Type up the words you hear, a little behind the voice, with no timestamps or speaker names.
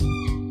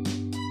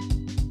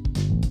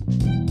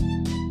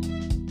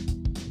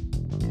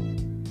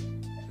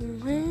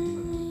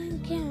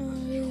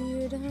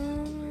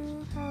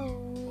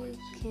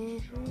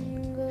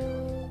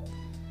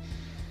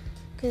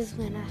'Cause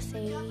when I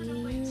say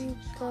you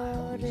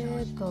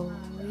gotta go,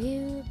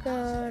 you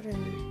gotta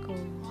go.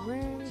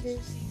 And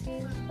this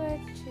is what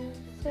you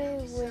say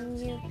when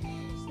you,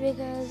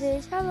 because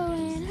it's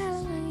Halloween,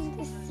 Halloween.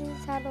 This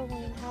is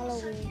Halloween,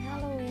 Halloween,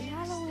 Halloween,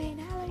 Halloween,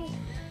 Halloween.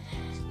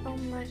 Oh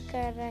my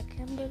God, I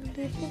can't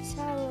believe it's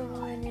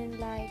Halloween in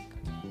like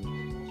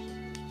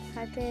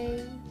 5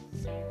 days.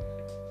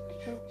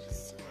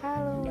 It's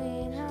Halloween.